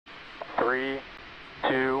3,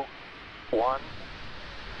 2, 1.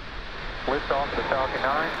 Lift off the Falcon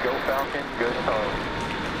 9. Go Falcon, good ho.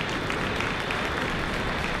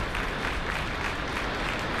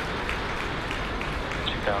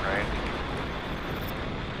 Shoot down range.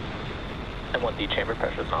 And what the chamber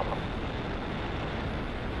pressure is nominal.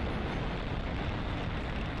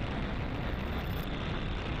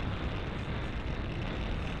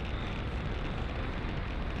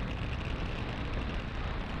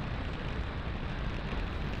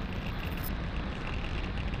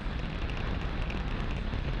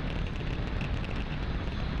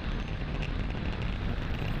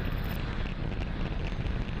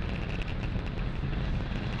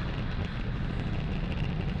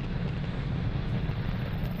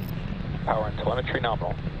 Power and telemetry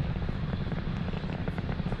nominal.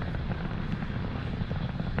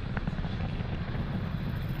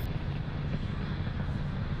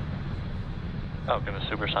 Falcon is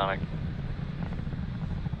supersonic.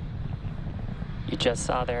 You just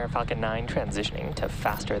saw their Falcon 9 transitioning to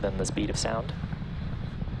faster than the speed of sound.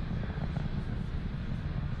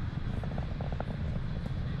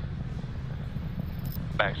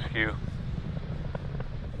 Max Q.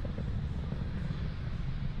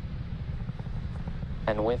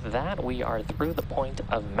 And with that, we are through the point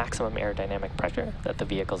of maximum aerodynamic pressure that the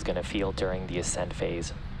vehicle is going to feel during the ascent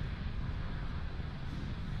phase.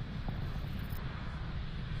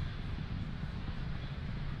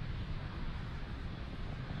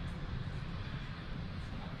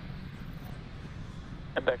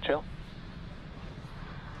 And back chill.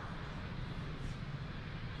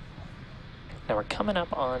 Now we're coming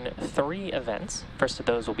up on 3 events. First of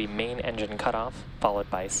those will be main engine cutoff, followed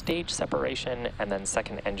by stage separation, and then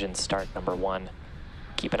second engine start number 1.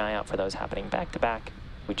 Keep an eye out for those happening back to back.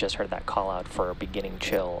 We just heard that call out for beginning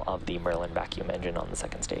chill of the Merlin vacuum engine on the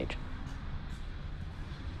second stage.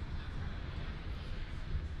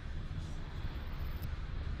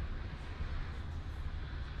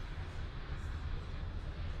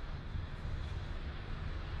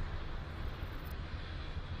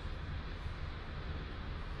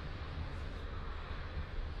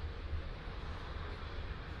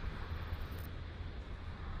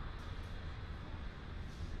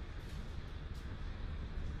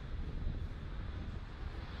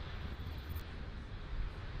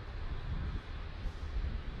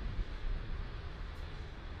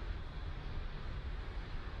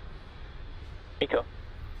 Nico.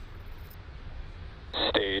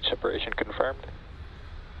 Stage separation confirmed.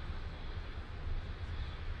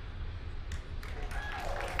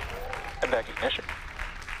 And back ignition.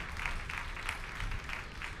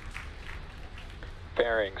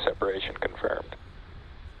 Fairing separation confirmed.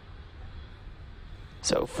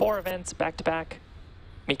 So 4 events back to back.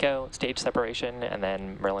 MECO, stage separation, and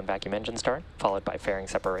then Merlin vacuum engine start, followed by fairing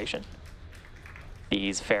separation.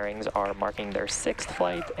 These fairings are marking their 6th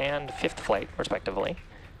flight and 5th flight, respectively,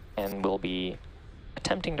 and we'll be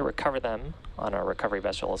attempting to recover them on our recovery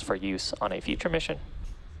vessels for use on a future mission.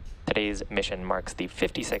 Today's mission marks the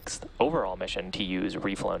 56th overall mission to use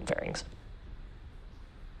reflown fairings.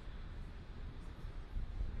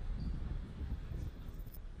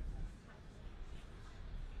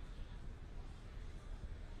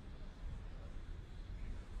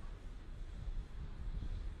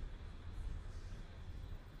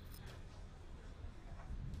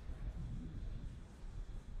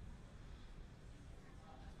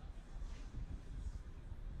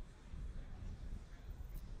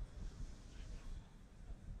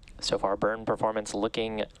 So far, burn performance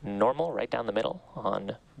looking normal right down the middle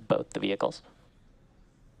on both the vehicles.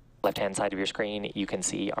 Left-hand side of your screen, you can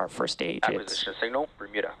see our first stage. Acquisition signal,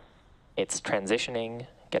 Bermuda. It's transitioning,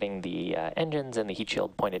 getting the engines and the heat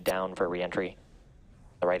shield pointed down for re-entry.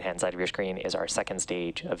 The right-hand side of your screen is our second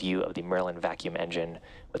stage, a view of the Merlin vacuum engine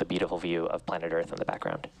with a beautiful view of planet Earth in the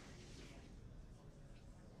background.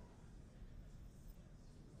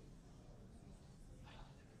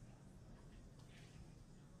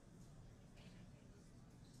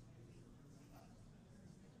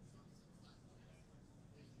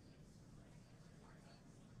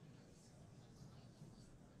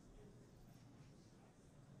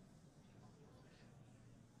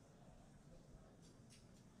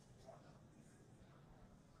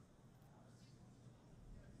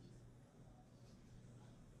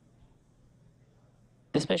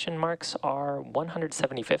 This mission marks our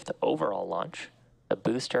 175th overall launch. The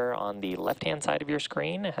booster on the left-hand side of your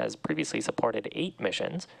screen has previously supported 8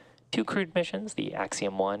 missions, 2 crewed missions, the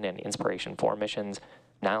Axiom 1 and Inspiration 4 missions,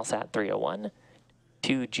 Nilesat 301,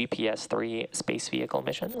 2 GPS-3 space vehicle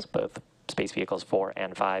missions, both Space Vehicles 4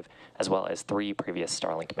 and 5, as well as 3 previous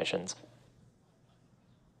Starlink missions.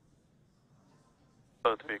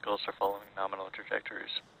 Both vehicles are following nominal trajectories.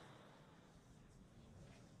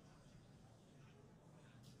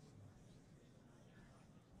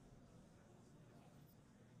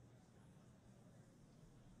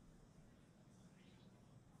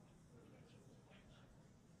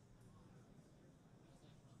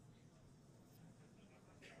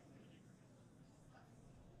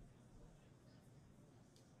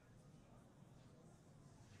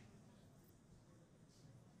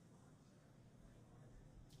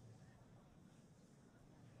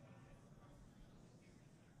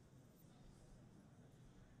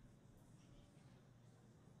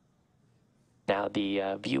 Now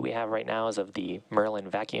the view we have right now is of the Merlin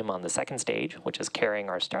vacuum on the second stage, which is carrying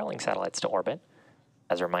our Starlink satellites to orbit.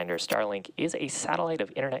 As a reminder, Starlink is a satellite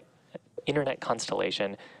of internet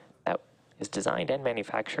constellation that is designed and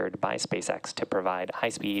manufactured by SpaceX to provide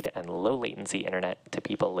high-speed and low-latency internet to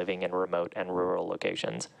people living in remote and rural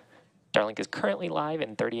locations. Starlink is currently live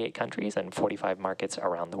in 38 countries and 45 markets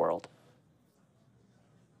around the world.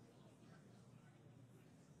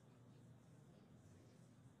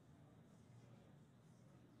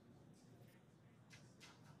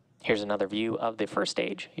 Here's another view of the first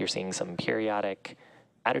stage. You're seeing some periodic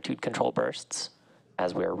attitude control bursts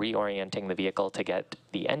as we're reorienting the vehicle to get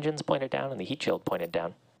the engines pointed down and the heat shield pointed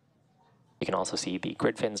down. You can also see the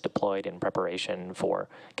grid fins deployed in preparation for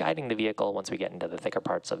guiding the vehicle once we get into the thicker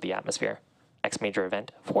parts of the atmosphere. Next major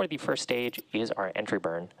event for the first stage is our entry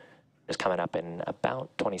burn. It's coming up in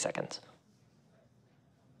about 20 seconds.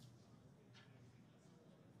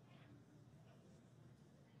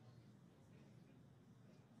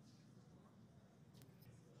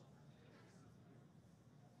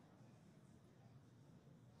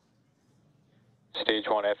 Stage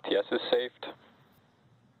 1 FTS is saved.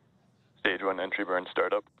 Stage 1 entry burn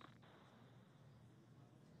startup.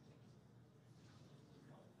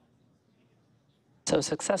 So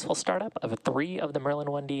successful startup of 3 of the Merlin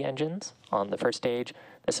 1D engines on the first stage.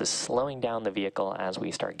 This is slowing down the vehicle as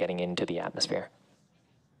we start getting into the atmosphere.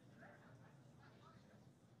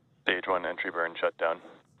 Stage 1 entry burn shut down.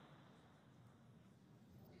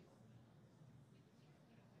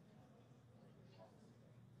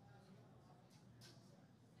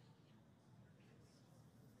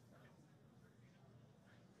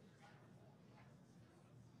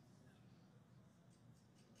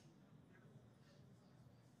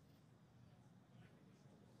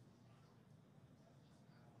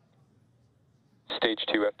 Stage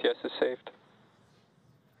 2 FTS is saved.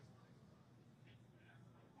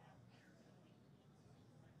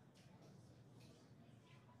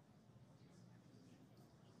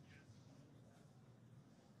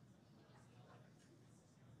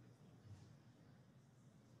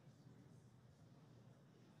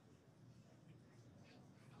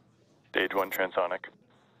 Stage 1 transonic.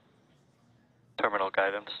 Terminal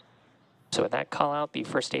guidance. So with that call out, the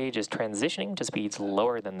first stage is transitioning to speeds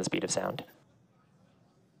lower than the speed of sound.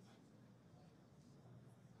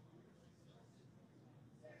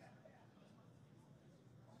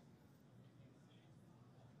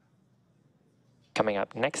 Coming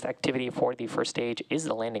up, next activity for the first stage is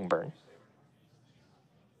the landing burn.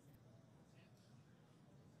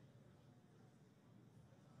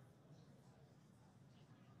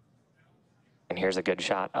 And here's a good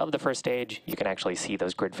shot of the first stage. You can actually see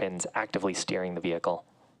those grid fins actively steering the vehicle.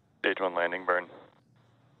 Stage 1 landing burn.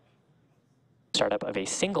 Startup of a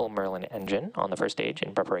single Merlin engine on the first stage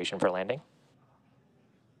in preparation for landing.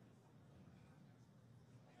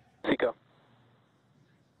 Seco.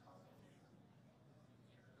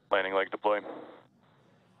 Landing leg deploy.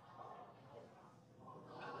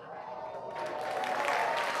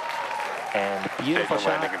 And beautiful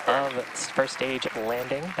shot landing of first stage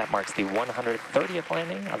landing. That marks the 130th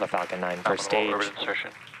landing of a Falcon 9 first stage.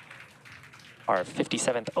 Our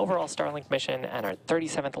 57th overall Starlink mission and our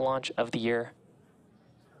 37th launch of the year.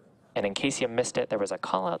 And in case you missed it, there was a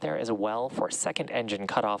call out there as well for second engine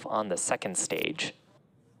cutoff on the second stage.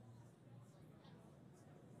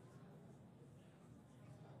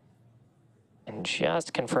 And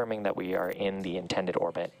just confirming that we are in the intended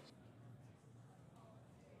orbit.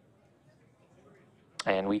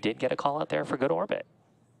 And we did get a call out there for good orbit.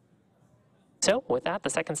 So with that, the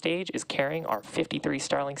second stage is carrying our 53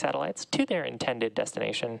 Starlink satellites to their intended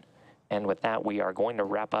destination. And with that, we are going to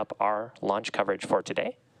wrap up our launch coverage for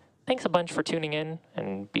today. Thanks a bunch for tuning in,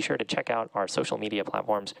 and be sure to check out our social media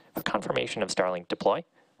platforms for confirmation of Starlink deploy.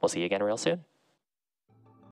 We'll see you again real soon.